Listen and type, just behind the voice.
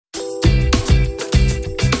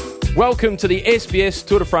Welcome to the SBS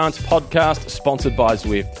Tour de France podcast sponsored by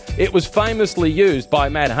Zwift. It was famously used by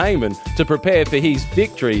Matt Hayman to prepare for his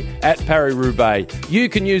victory at Paris-Roubaix. You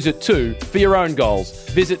can use it too for your own goals.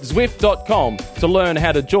 Visit Zwift.com to learn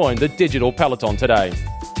how to join the digital peloton today.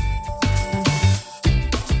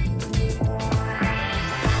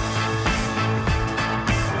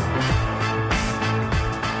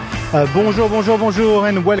 Bonjour,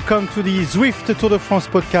 and welcome to the Zwift Tour de France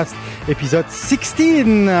podcast, episode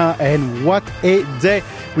 16. And what a day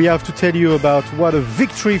we have to tell you about. What a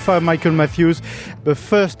victory for Michael Matthews. But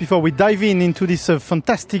first, before we dive into this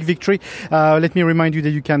fantastic victory, let me remind you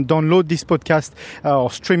that you can download this podcast or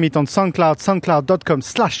stream it on SoundCloud,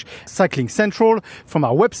 soundcloud.com/Cycling Central, from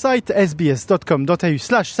our website,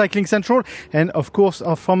 sbs.com.au/Cycling Central, and of course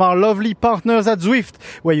from our lovely partners at Zwift,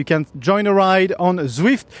 where you can join a ride on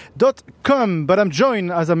Zwift.com. But I'm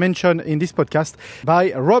joined, as I mentioned in this podcast,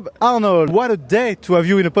 by Rob Arnold. What a day to have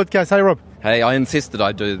you in a podcast. Hi, Rob. Hey, I insisted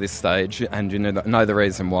I do this stage, and you know the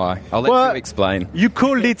reason why. I'll let you explain. You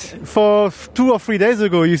called it for 2 or 3 days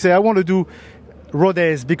ago. You say, I want to do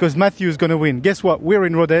Rodez because Matthew's going to win. Guess what? We're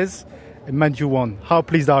in Rodez, and Matthew won. How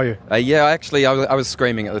pleased are you? I was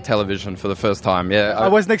screaming at the television for the first time. Yeah, I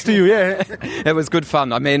was next to you, yeah. It was good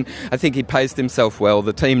fun. I mean, I think he paced himself well.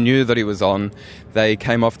 The team knew that he was on. They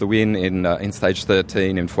came off the win in stage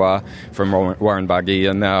 13 in Foix from Warren Barguil,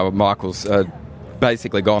 and now Michael's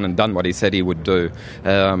basically gone and done what he said he would do.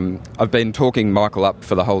 I've been talking Michael up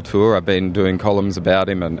for the whole tour. I've been doing columns about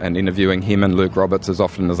him and interviewing him and Luke Roberts as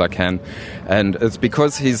often as I can. And it's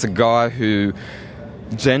because he's a guy who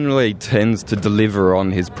generally tends to deliver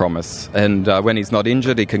on his promise, and when he's not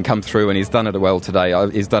injured he can come through, and he's done it well today.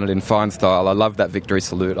 He's done it in fine style. I love that victory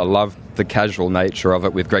salute. I love the casual nature of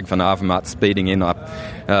it, with Greg van Avermaet speeding in up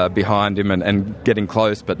behind him and getting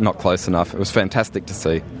close but not close enough. It was fantastic to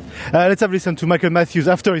see. Let's have a listen to Michael Matthews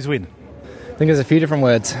after his win. I think there's a few different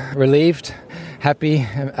words: relieved, happy,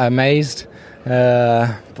 amazed.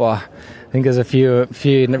 I think there's a few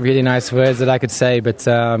really nice words that I could say, but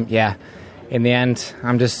in the end,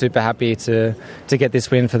 I'm just super happy to get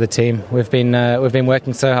this win for the team. We've been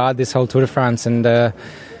working so hard this whole Tour de France, and now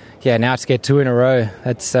to get 2 in a row,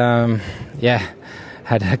 that's I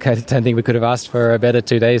don't think we could have asked for a better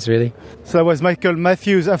 2 days, really. So that was Michael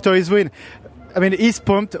Matthews after his win. I mean, he's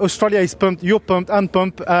pumped, Australia is pumped, you're pumped, I'm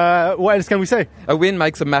pumped. What else can we say? A win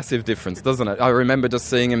makes a massive difference, doesn't it? I remember just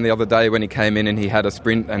seeing him the other day when he came in and he had a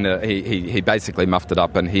sprint, and he basically muffed it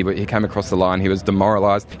up, and he came across the line. He was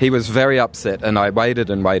demoralised. He was very upset, and I waited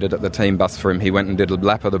at the team bus for him. He went and did a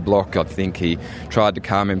lap of the block. I think he tried to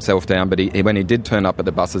calm himself down, but when he did turn up at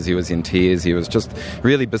the buses, he was in tears. He was just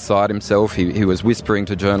really beside himself. He was whispering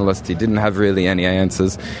to journalists. He didn't have really any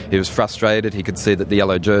answers. He was frustrated. He could see that the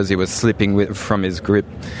yellow jersey was slipping from his grip,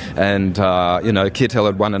 and Kittel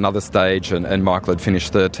had won another stage, and Michael had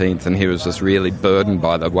finished 13th, and he was just really burdened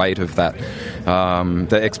by the weight of that,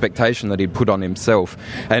 the expectation that he'd put on himself.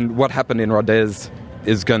 And what happened in Rodez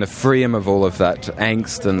is going to free him of all of that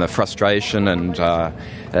angst and the frustration, and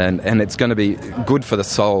it's going to be good for the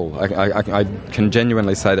soul. I can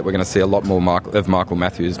genuinely say that we're going to see a lot more of Michael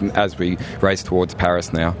Matthews as we race towards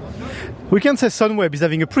Paris now. We can say Sunweb is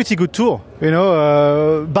having a pretty good tour.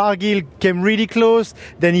 Barguil came really close,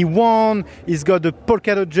 then he won. He's got the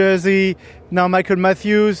polka dot jersey. Now Michael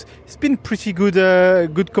Matthews. It's been pretty good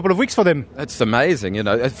couple of weeks for them. It's amazing,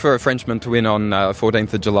 for a Frenchman to win on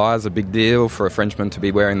 14th of July is a big deal. For a Frenchman to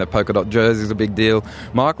be wearing the polka dot jersey is a big deal.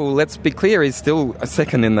 Michael, let's be clear, he's still a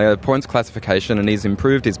second in the points classification, and he's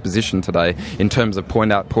improved his position today in terms of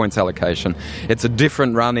points allocation. It's a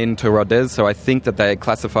different run into Rodez, so I think that they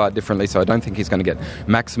classify it differently, so I don't think he's going to get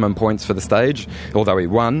maximum points for the stage, although he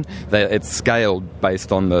won. It's scaled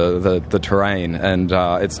based on the terrain, and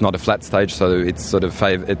it's not a flat stage, so it's sort of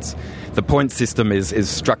the point system is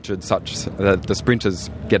structured such that the sprinters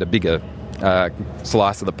get a bigger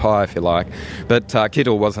slice of the pie, if you like. But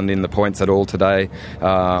Kittel wasn't in the points at all today.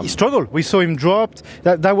 He struggled. We saw him dropped.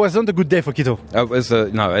 That wasn't a good day for Kittel.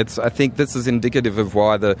 I think this is indicative of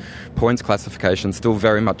why the points classification is still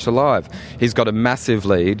very much alive. He's got a massive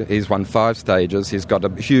lead. He's won 5 stages. He's got a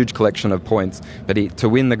huge collection of points. But to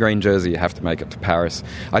win the green jersey, you have to make it to Paris.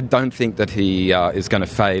 I don't think that he is going to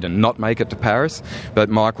fade and not make it to Paris. But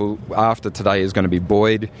Michael, after today, is going to be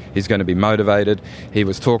buoyed. He's going to be motivated. He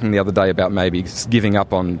was talking the other day about maybe giving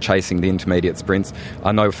up on chasing the intermediate sprints.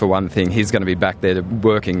 I know for one thing he's going to be back there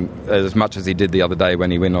working as much as he did the other day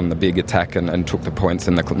when he went on the big attack and took the points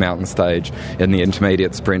in the mountain stage in the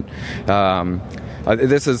intermediate sprint.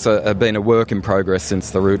 This has been a work in progress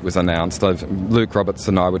since the route was announced. Luke Roberts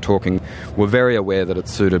and I were very aware that it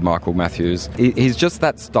suited Michael Matthews. He's just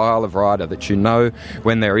that style of rider that you know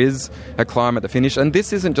when there is a climb at the finish. And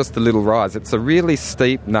this isn't just a little rise, it's a really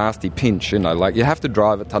steep, nasty pinch, like you have to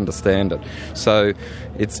drive it to understand it. So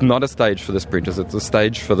it's not a stage for the sprinters, it's a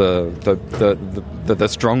stage for the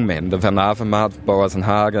strong men, the Van Avermaet, Boas and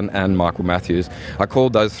Hagen and Michael Matthews. I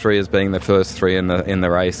called those three as being the first three in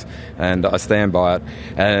the race, and I stand by it.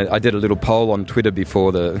 And I did a little poll on Twitter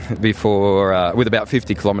before with about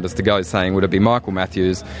 50 kilometres to go, saying would it be Michael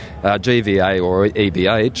Matthews, GVA or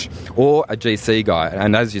EBH, or a GC guy?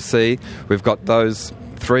 And as you see, we've got those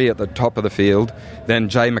three at the top of the field, then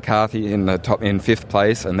Jay McCarthy in fifth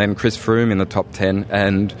place, and then Chris Froome in the top 10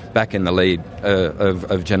 and back in the lead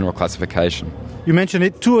of general classification. You mentioned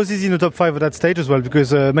it, 2 Aussies in the top 5 at that stage as well,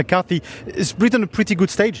 because McCarthy has written a pretty good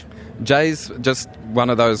stage. Jay's just one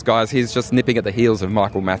of those guys. He's just nipping at the heels of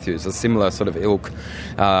Michael Matthews, a similar sort of ilk.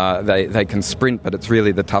 They can sprint, but it's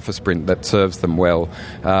really the tougher sprint that serves them well.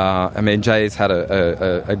 Jay's had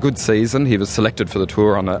a good season. He was selected for the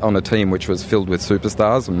Tour on a team which was filled with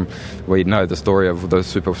superstars, and we know the story of the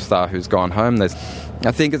superstar who's gone home.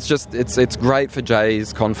 I think it's great for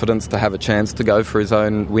Jay's confidence to have a chance to go for his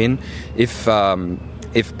own win.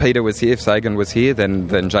 If Peter was here, if Sagan was here,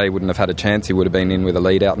 then Jay wouldn't have had a chance. He would have been in with a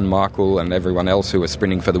lead out, and Michael and everyone else who was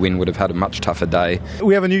sprinting for the win would have had a much tougher day.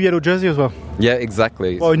 We have a new yellow jersey as well. Yeah,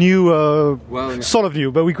 exactly. Well, a new, sort of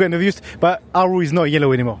new, but we kind of used. But Aru is not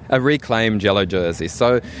yellow anymore. A reclaimed yellow jersey.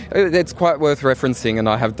 So it's quite worth referencing, and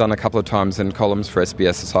I have done a couple of times in columns for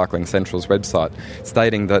SBS Cycling Central's website,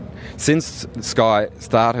 stating that since Sky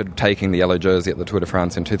started taking the yellow jersey at the Tour de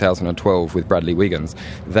France in 2012 with Bradley Wiggins,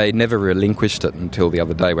 they never relinquished it until the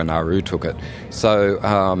other day when Aru took it. So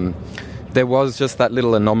there was just that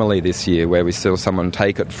little anomaly this year where we saw someone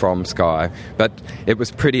take it from Sky, but it was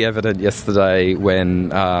pretty evident yesterday when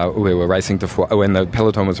we were racing to when the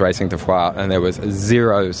peloton was racing to Foix, and there was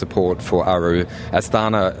zero support for Aru.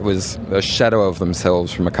 Astana was a shadow of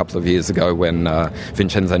themselves from a couple of years ago when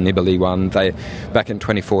Vincenzo Nibali won. Back in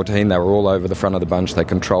 2014, they were all over the front of the bunch. They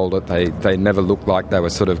controlled it. They never looked like they were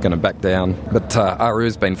sort of going to back down. But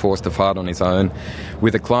Aru's been forced to fight on his own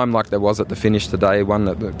with a climb like there was at the finish today, one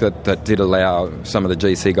that did allow some of the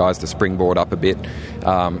GC guys to springboard up a bit.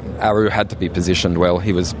 Aru had to be positioned well.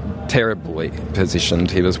 He was terribly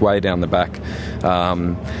positioned. He was way down the back.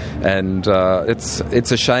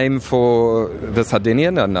 It's a shame for the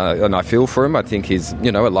Sardinian, and I feel for him. I think he's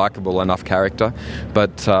a likeable enough character,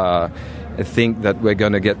 but I think that we're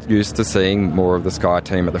going to get used to seeing more of the Sky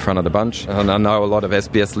team at the front of the bunch. And I know a lot of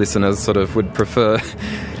SBS listeners sort of would prefer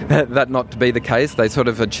that not to be the case. They sort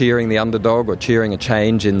of are cheering the underdog or cheering a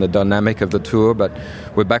change in the dynamic of the Tour, but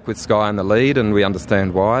we're back with Sky in the lead, and we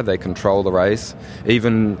understand why. They control the race,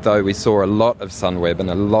 even though we saw a lot of Sunweb and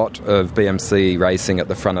a lot of BMC racing at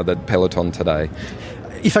the front of the peloton today.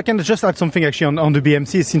 If I can just add something actually on the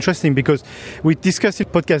BMC, it's interesting because we discussed in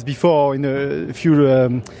the podcast before in a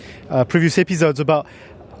few previous episodes about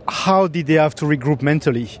how did they have to regroup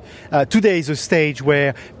mentally. Today is a stage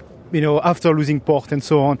where, after losing Port and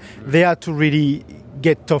so on, they had to really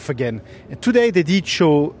get tough again. And today they did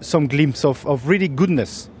show some glimpse of really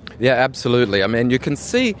goodness. Yeah, absolutely. I mean, you can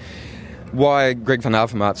see why Greg Van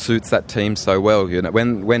Avermaet suits that team so well.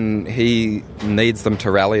 When he needs them to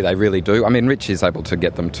rally, they really do. I mean, Rich is able to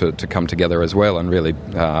get them to come together as well and really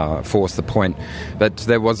force the point. But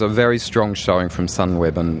there was a very strong showing from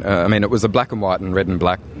Sunweb, and it was a black and white and red and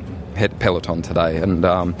black peloton today, and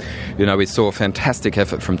we saw a fantastic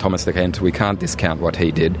effort from Thomas de Gendt. We can't discount what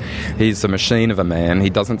he did. He's a machine of a man. He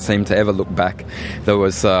doesn't seem to ever look back. There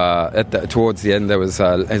was towards the end there was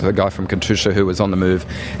a guy from Katusha who was on the move,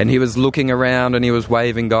 and he was looking around and he was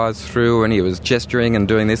waving guys through and he was gesturing and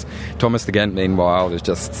doing this. Thomas de Gendt, meanwhile,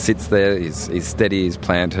 just sits there. He's steady, he's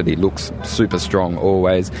planted, he looks super strong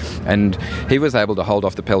always, and he was able to hold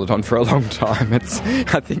off the peloton for a long time. I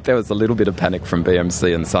think there was a little bit of panic from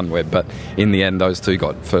BMC and Sunweb, but in the end those two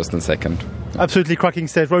got first and second. Absolutely cracking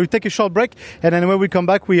stage. Well, we'll take a short break, and then when we come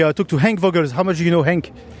back we talk to Henk Vogels. How much do you know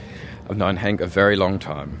Henk? I've known Henk a very long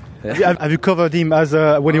time. Have you covered him as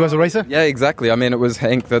when he was a racer? Yeah, exactly. I mean, it was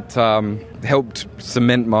Henk that helped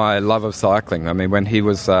cement my love of cycling. I mean, when he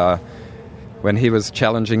was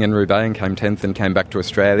challenging in Roubaix and came 10th and came back to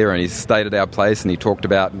Australia, and he stayed at our place and he talked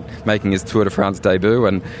about making his Tour de France debut,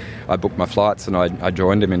 and I booked my flights and I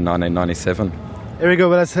joined him in 1997. Here we go.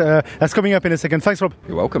 Well, that's coming up in a second. Thanks, Rob.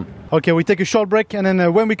 You're welcome. Okay, we take a short break, and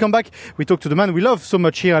then when we come back, we talk to the man we love so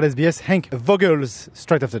much here at SBS, Henk Vogels,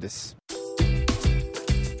 straight after this.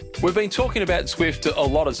 We've been talking about Zwift a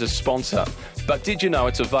lot as a sponsor, but did you know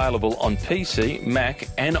it's available on PC, Mac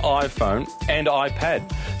and iPhone and iPad?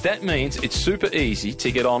 That means it's super easy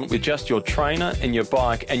to get on with just your trainer and your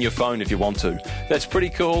bike and your phone if you want to. That's pretty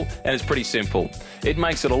cool and it's pretty simple. It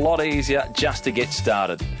makes it a lot easier just to get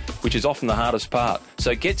started, which is often the hardest part.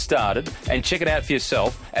 So get started and check it out for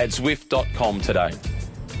yourself at Zwift.com today.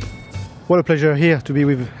 What a pleasure here to be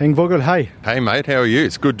with Henk Vogel. Hi. Hey mate, how are you?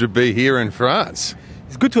 It's good to be here in France.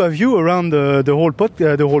 It's good to have you around the whole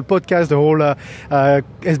podcast, the whole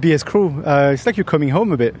SBS crew. It's like you're coming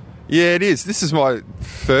home a bit. Yeah, it is. This is my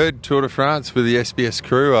third Tour de France with the SBS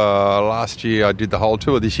crew. Last year I did the whole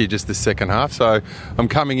tour, this year just the second half. So I'm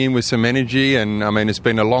coming in with some energy, and I mean, it's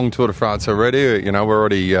been a long Tour de France already. You know, we're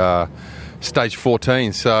already stage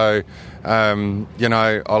 14. So, you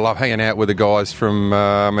know, I love hanging out with the guys from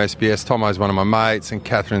SBS. Tomo's one of my mates, and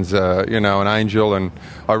Catherine's, you know, an angel. And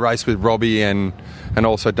I race with Robbie and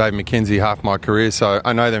also Dave McKenzie half my career. So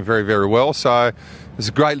I know them very, very well. So it's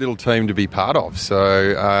a great little team to be part of.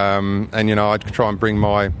 So, and, you know, I try and bring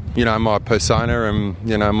my, you know, my persona and,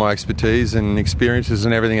 you know, my expertise and experiences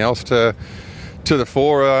and everything else to the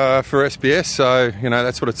fore for SBS. So, you know,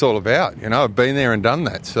 that's what it's all about. You know, I've been there and done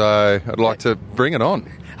that. So I'd like to bring it on.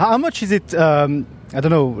 How much is it, I don't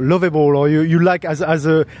know, lovable, or you like as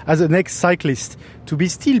an ex-cyclist to be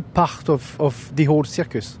still part of the whole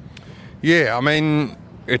circus? Yeah, I mean,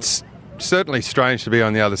 it's certainly strange to be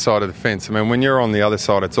on the other side of the fence. I mean, when you're on the other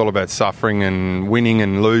side, it's all about suffering and winning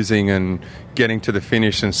and losing and getting to the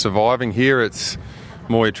finish and surviving. Here, it's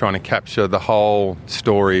more you're trying to capture the whole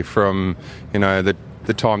story from, you know, the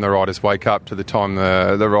time the riders wake up to the time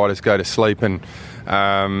the riders go to sleep, and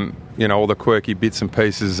you know, all the quirky bits and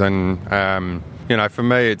pieces. And you know, for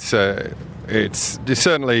me, it's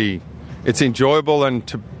certainly it's enjoyable. And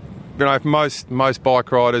to, you know, most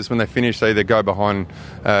bike riders, when they finish, they either go behind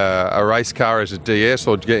a race car as a DS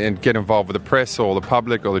or get involved with the press or the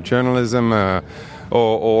public or the journalism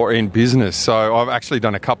or in business. So I've actually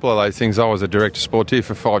done a couple of those things. I was a director sportif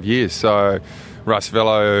for 5 years, so Russ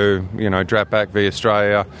Velo, you know, Dratback v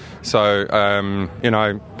Australia. So, you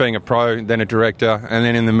know, being a pro, then a director, and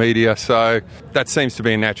then in the media. So that seems to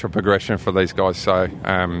be a natural progression for these guys. So,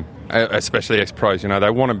 especially ex-pros, you know, they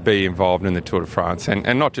want to be involved in the Tour de France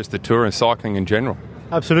and not just the Tour, and cycling in general.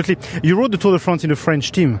 Absolutely. You rode the Tour de France in a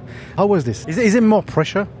French team. How was this? Is it more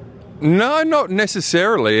pressure? No, not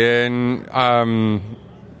necessarily. And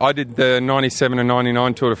I did the 97 and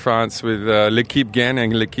 99 Tour de France with L'Équipe Gann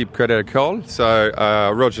and L'Équipe Crédit Agricole. So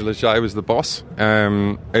Roger Leger was the boss.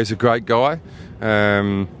 He's a great guy.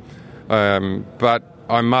 But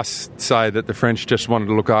I must say that the French just wanted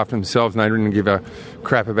to look after themselves, and they didn't give a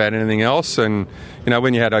crap about anything else. And, you know,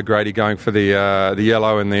 when you had O'Grady going for the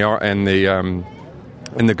yellow and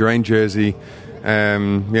the green jersey,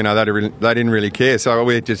 you know, they didn't really care, so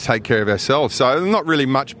we had to take care of ourselves. So not really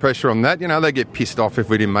much pressure on that. You know, they get pissed off if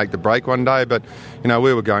we didn't make the break one day, but, you know,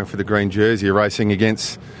 we were going for the green jersey, racing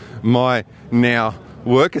against my now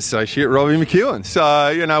work associate, Robbie McEwen. So,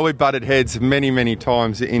 you know, we butted heads many, many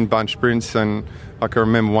times in bunch sprints, and I can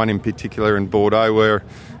remember one in particular in Bordeaux where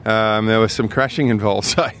there was some crashing involved.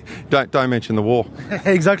 So don't mention the war.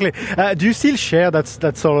 Exactly. Do you still share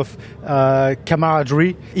that sort of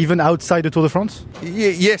camaraderie even outside the Tour de France?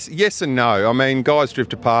 Yes and no. I mean, guys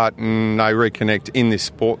drift apart and they reconnect in this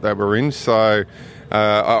sport that we're in. So,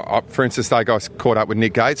 for instance, they got caught up with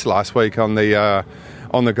Nick Gates last week on the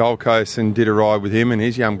Gold Coast and did a ride with him and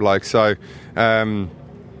his young bloke. So,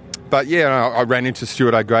 but yeah, I ran into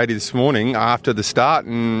Stuart O'Grady this morning after the start,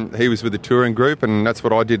 and he was with the touring group, and that's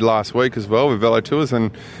what I did last week as well with Velo Tours. And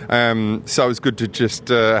so it was good to just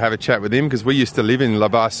have a chat with him, because we used to live in La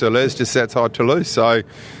Barre-sur-Lez, just outside Toulouse. So,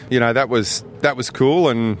 you know, that was cool.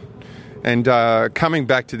 And coming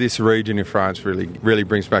back to this region in France really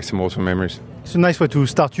brings back some awesome memories. It's a nice way to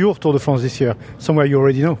start your Tour de France this year, somewhere you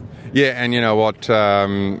already know. Yeah, and you know what?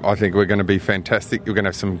 I think we're going to be fantastic. We're going to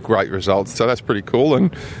have some great results, so that's pretty cool.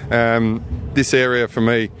 And this area for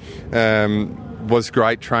me was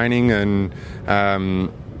great training, and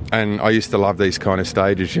I used to love these kind of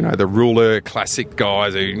stages. You know, the Ruler classic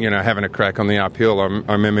guys who, you know, having a crack on the uphill.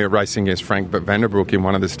 I remember racing against Frank Vanderbroek in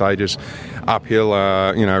one of the stages uphill.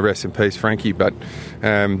 You know, rest in peace, Frankie. But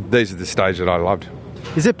these are the stages that I loved.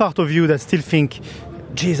 Is there part of you that still think,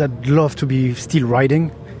 geez, I'd love to be still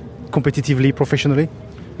riding competitively, professionally?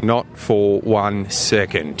 Not for 1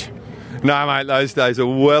 second. No, mate, those days are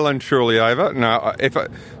well and truly over. No, the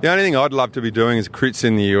only thing I'd love to be doing is crits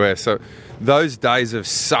in the US. So those days of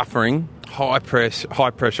suffering, high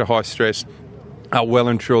pressure, high stress, are well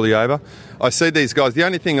and truly over. I see these guys. The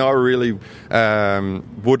only thing I really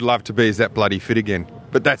would love to be is that bloody fit again.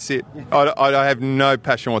 But that's it. I have no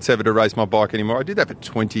passion whatsoever to race my bike anymore. I did that for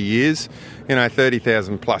 20 years.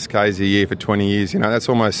 30,000 plus Ks a year for 20 years. That's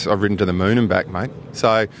almost, I've ridden to the moon and back, mate.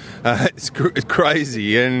 So it's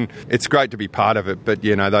crazy, and it's great to be part of it. But,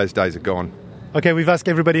 those days are gone. Okay, we've asked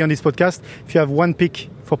everybody on this podcast, if you have one pick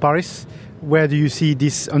for Paris, where do you see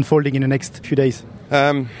this unfolding in the next few days?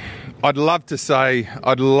 I'd love to say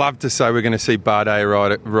we're going to see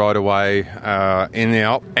Bardet right away in the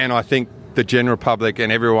Alp, and I think the general public and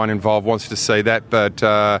everyone involved wants to see that, but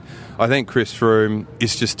I think Chris Froome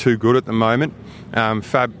is just too good at the moment.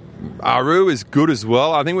 Fab Aru is good as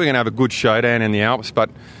well. I think we're going to have a good showdown in the Alps, but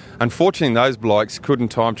unfortunately those blokes couldn't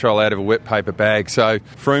time trial out of a wet paper bag, so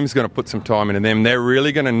Froome's going to put some time into them. They're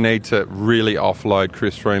really going to need to really offload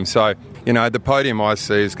Chris Froome. So, the podium I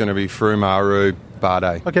see is going to be Froome, Aru,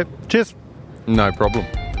 Bardet. Okay, cheers. No problem.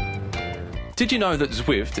 Did you know that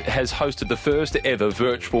Zwift has hosted the first ever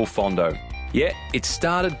virtual Fondo? Yeah, it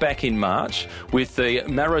started back in March with the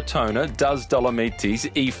Maratona das Dolomites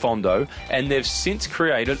e-Fondo, and they've since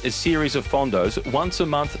created a series of Fondos once a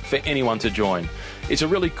month for anyone to join. It's a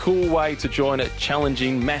really cool way to join a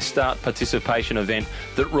challenging mass start participation event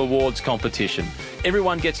that rewards competition.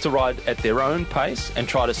 Everyone gets to ride at their own pace and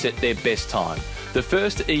try to set their best time. The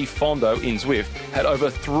first e-Fondo in Zwift had over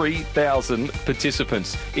 3,000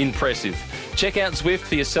 participants. Impressive. Check out Zwift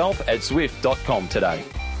for yourself at zwift.com today.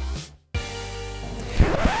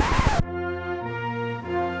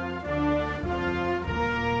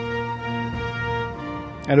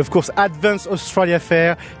 And of course, Advance Australia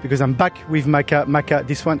Fair, because I'm back with Maka. Maka,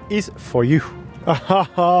 this one is for you.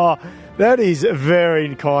 That is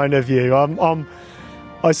very kind of you.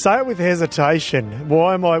 I say it with hesitation.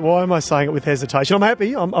 Why am I saying it with hesitation? I'm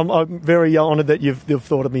happy. I'm very honoured that you've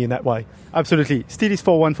thought of me in that way. Absolutely. Still is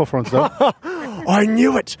 4-1 for France, though. I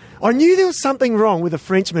knew it. I knew there was something wrong with a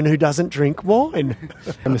Frenchman who doesn't drink wine.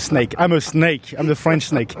 I'm a snake. I'm the French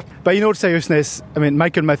snake. But in all seriousness,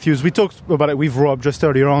 Michael Matthews, we talked about it with Rob just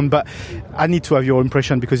earlier on, but I need to have your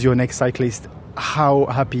impression because you're an ex-cyclist. How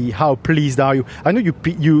happy, how pleased are you? I know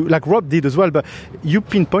you like Rob did as well, but you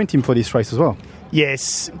pinpoint him for this race as well.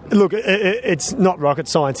 Yes. Look, it's not rocket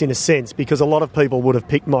science in a sense, because a lot of people would have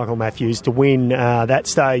picked Michael Matthews to win that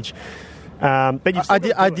stage. But I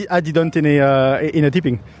didn't in a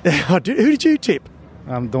tipping. Who did you tip?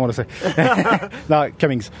 Don't want to say. No,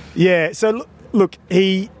 Cummings. Yeah. So look,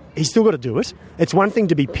 he's still got to do it. It's one thing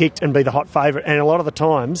to be picked and be the hot favourite, and a lot of the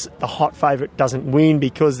times the hot favourite doesn't win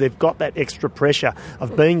because they've got that extra pressure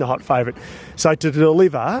of being the hot favourite. So to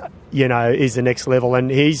deliver, is the next level, and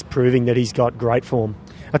he's proving that he's got great form.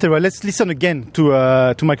 I tell you what, let's listen again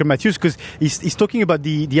to Michael Matthews, because he's talking about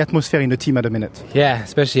the atmosphere in the team at a minute. Yeah,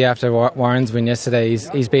 especially after Warren's win yesterday.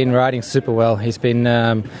 He's been riding super well. He's been...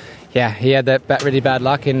 he had that really bad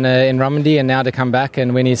luck in Romandy, and now to come back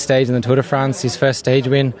and win his stage in the Tour de France, his first stage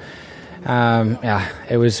win.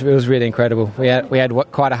 It was really incredible. We had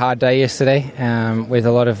quite a hard day yesterday with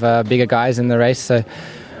a lot of bigger guys in the race. So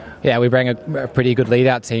yeah, we bring a pretty good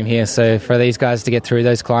lead-out team here. So for these guys to get through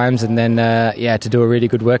those climbs and then to do a really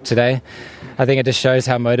good work today, I think it just shows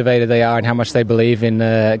how motivated they are and how much they believe in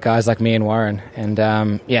guys like me and Warren. And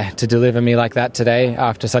to deliver me like that today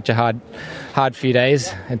after such a hard few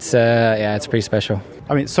days, it's pretty special.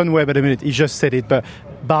 Sunweb at a minute, he just said it, but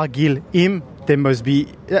Barguil, there must be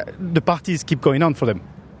the parties keep going on for them.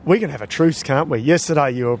 We can have a truce, can't we? Yesterday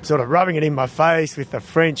you were sort of rubbing it in my face with the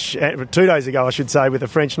French, 2 days ago I should say, with the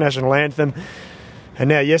French national anthem. And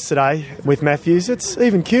now yesterday with Matthews, it's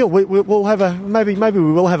even keel. We'll have maybe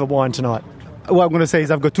we will have a wine tonight. What I'm going to say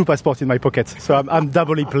is I've got 2 passports in my pocket, so I'm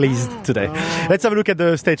doubly pleased today. Let's have a look at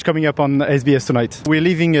the stage coming up on SBS tonight. We're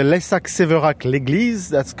leaving Lessac-Séverac-l'Église.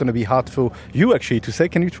 That's going to be hard for you actually to say.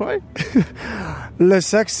 Can you try?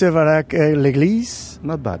 Lessac-Séverac-l'Église.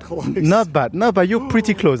 Not bad. Close. Not bad. No, but you're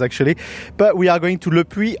pretty close actually. But we are going to Le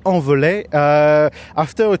Puy-en-Velay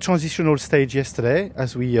after a transitional stage yesterday,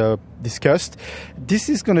 as we discussed. This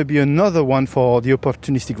is going to be another one for the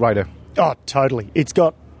opportunistic rider. Oh, totally. It's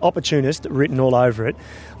got opportunist written all over it.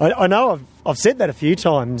 I know I've said that a few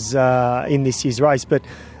times in this year's race, but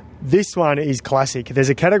this one is classic. There's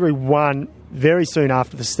a Category 1 very soon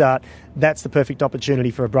after the start. That's the perfect opportunity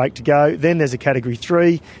for a break to go. Then there's a Category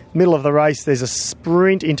 3. Middle of the race, there's a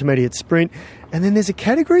sprint, intermediate sprint. And then there's a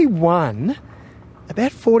Category 1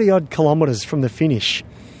 about 40-odd kilometres from the finish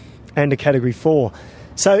and a Category 4.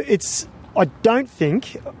 So it's I don't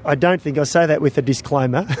think, I say that with a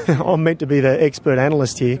disclaimer, I'm meant to be the expert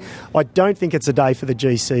analyst here, I don't think it's a day for the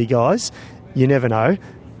GC guys. You never know.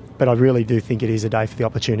 But I really do think it is a day for the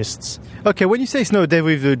opportunists. Okay, when you say it's not a day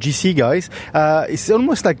with the GC guys, it's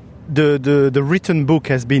almost like the written book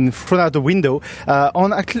has been thrown out the window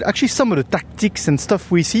on actually some of the tactics and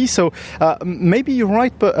stuff we see. So maybe you're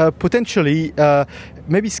right, but potentially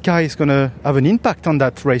maybe Sky is going to have an impact on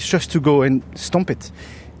that race just to go and stomp it.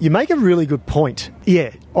 You make a really good point.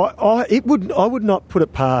 Yeah, I would not put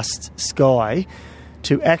it past Sky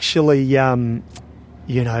to actually,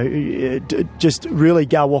 just really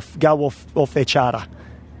go off their charter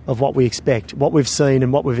of what we expect, what we've seen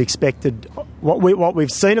and what we've expected, what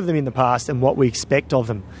we've seen of them in the past and what we expect of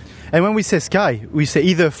them. And when we say Sky, we say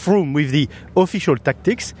either Froome with the official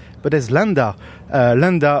tactics, but there's Landa.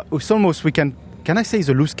 Landa, it's almost, can I say he's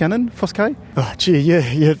a loose cannon for Sky? Oh, gee,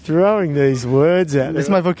 you're throwing these words out. It's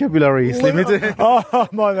my vocabulary. It's limited. Oh,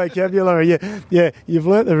 my vocabulary. Yeah. You've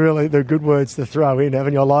learnt the good words to throw in,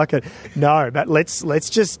 haven't you? I like it. No, but let's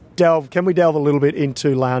just delve. Can we delve a little bit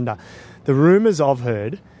into Landa? The rumours I've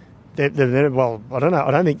heard, well, I don't know. I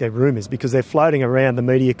don't think they're rumours because they're floating around the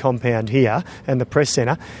media compound here and the press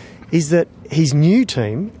centre, is that his new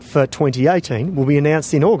team for 2018 will be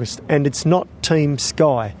announced in August, and it's not Team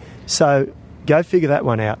Sky. So go figure that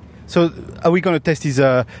one out. So are we going to test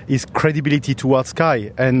his credibility towards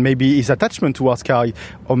Sky and maybe his attachment towards Sky?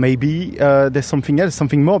 Or maybe there's something else,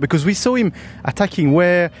 something more? Because we saw him attacking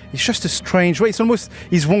where it's just a strange way. It's almost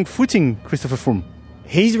his wrong footing, Christopher Froome.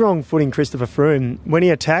 He's wrong footing Christopher Froome. When he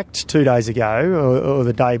attacked 2 days ago, or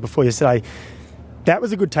the day before yesterday, that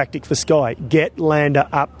was a good tactic for Sky. Get Landa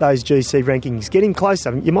up those GC rankings. Get him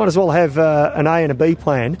closer. You might as well have an A and a B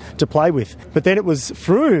plan to play with. But then it was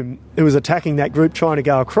Froome who was attacking that group trying to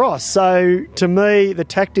go across. So to me, the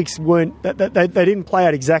tactics weren't... They didn't play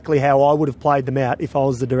out exactly how I would have played them out if I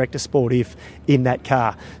was the director sport in that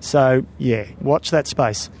car. So, yeah, watch that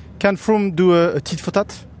space. Can Froome do a tit for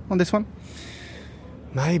tat on this one?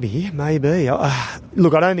 Maybe.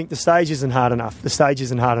 Look, I don't think the stage isn't hard enough.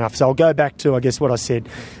 So I'll go back to, I guess, what I said.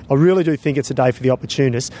 I really do think it's a day for the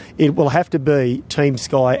opportunists. It will have to be Team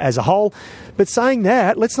Sky as a whole. But saying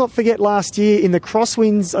that, let's not forget last year in the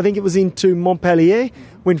crosswinds, I think it was into Montpellier,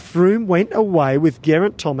 when Froome went away with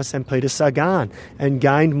Geraint Thomas and Peter Sagan and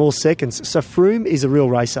gained more seconds. So Froome is a real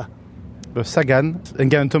racer. But Sagan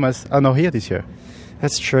and Geraint Thomas are not here this year.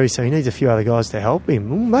 That's true. So he needs a few other guys to help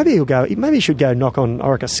him. Maybe he should go knock on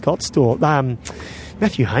Orica Scott's door.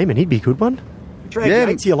 Matthew Heyman, he'd be a good one. Drag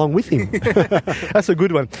Yatesy along with him. That's a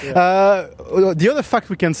good one. Yeah. The other fact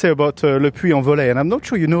we can say about Le Puy-en-Velay, and I'm not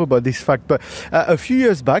sure you know about this fact, but a few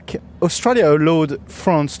years back, Australia allowed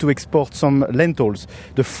France to export some lentils,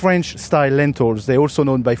 the French-style lentils. They're also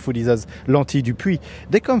known by foodies as lentilles du Puy.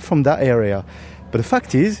 They come from that area. But the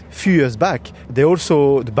fact is, a few years back, they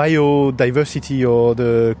also, the biodiversity or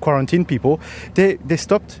the quarantine people, they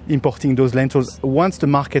stopped importing those lentils once the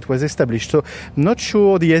market was established. So I'm not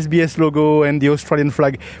sure the SBS logo and the Australian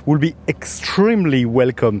flag will be extremely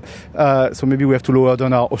welcome. So maybe we have to lower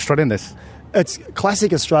down our Australianness. It's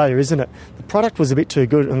classic Australia, isn't it? The product was a bit too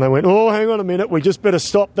good and they went, oh, hang on a minute, we just better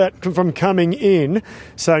stop that from coming in.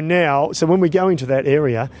 So when we go into that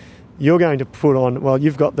area, you're going to put on, well,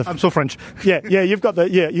 you've got the... I'm so French. Yeah, you've got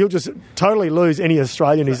you'll just totally lose any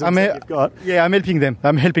Australianism that you've got. Yeah, I'm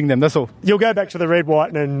helping them, that's all. You'll go back to the red,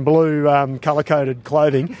 white and blue colour-coded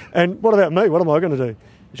clothing. And what about me? What am I going to do?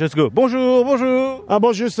 Just go, bonjour.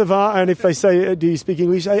 Bonjour, ça va? And if they say, do you speak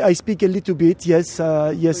English? I speak a little bit, yes.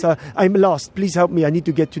 I'm lost. Please help me. I need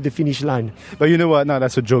to get to the finish line. But you know what? No,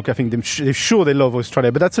 that's a joke. I think they're sure they love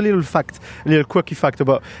Australia. But that's a little quirky fact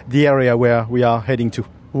about the area where we are heading to.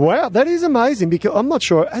 Wow, that is amazing because I'm not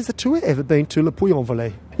sure, has the tour ever been to Le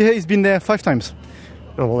Puy-en-Velay? Yeah, he's been there 5 times.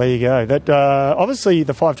 Oh, well, there you go. That obviously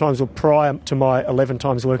the 5 times were prior to my 11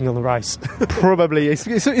 times working on the race. Probably.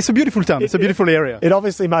 It's a beautiful town. It's a beautiful area. It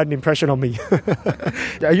obviously made an impression on me.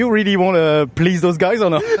 You really want to please those guys or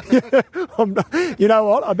not? You know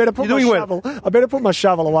what? I better put my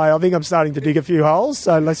shovel away. I think I'm starting to dig a few holes.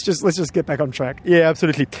 So let's just get back on track. Yeah,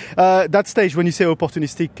 absolutely. That stage, when you say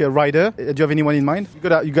opportunistic rider, do you have anyone in mind? You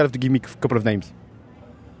got to have to give me a couple of names.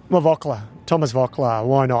 Well, Thomas Voeckler,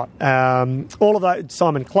 why not? All of that,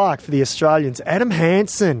 Simon Clark for the Australians. Adam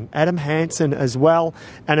Hansen as well.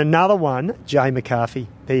 And another one, Jay McCarthy.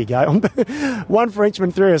 There you go. 1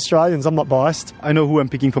 Frenchman, 3 Australians. I'm not biased. I know who I'm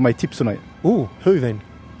picking for my tips tonight. Ooh, who then?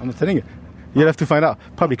 I'm not telling you. You'll have to find out.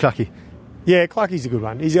 Probably Clarky. Yeah, Clarky's a good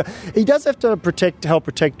one. He does have to help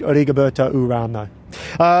protect Rigoberto Urán,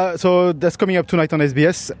 though. So that's coming up tonight on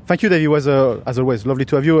SBS. Thank you, Dave. It was, as always, lovely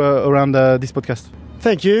to have you around this podcast.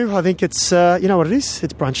 Thank you. I think it's, you know what it is?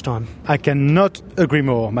 It's brunch time. I cannot agree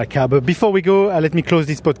more, Micah. But before we go, let me close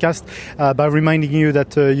this podcast by reminding you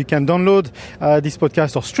that you can download this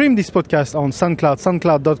podcast or stream this podcast on SoundCloud,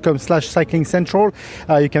 soundcloud.com/cyclingcentral.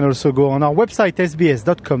 You can also go on our website,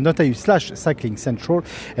 sbs.com.au/cyclingcentral.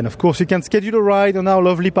 And of course, you can schedule a ride on our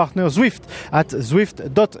lovely partner Zwift at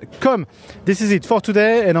zwift.com. This is it for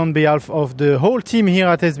today. And on behalf of the whole team here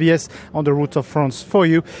at SBS on the Route of France for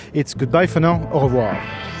you, it's goodbye for now. Au revoir.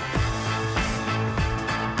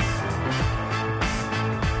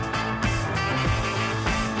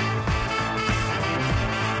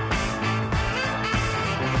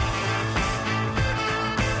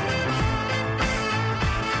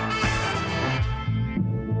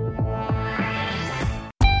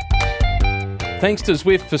 Thanks to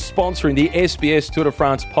Zwift for sponsoring the SBS Tour de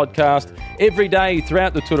France podcast. Every day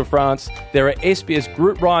throughout the Tour de France, there are SBS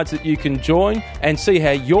group rides that you can join and see how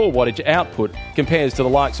your wattage output compares to the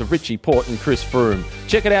likes of Richie Porte and Chris Froome.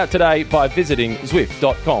 Check it out today by visiting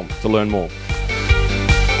Zwift.com to learn more.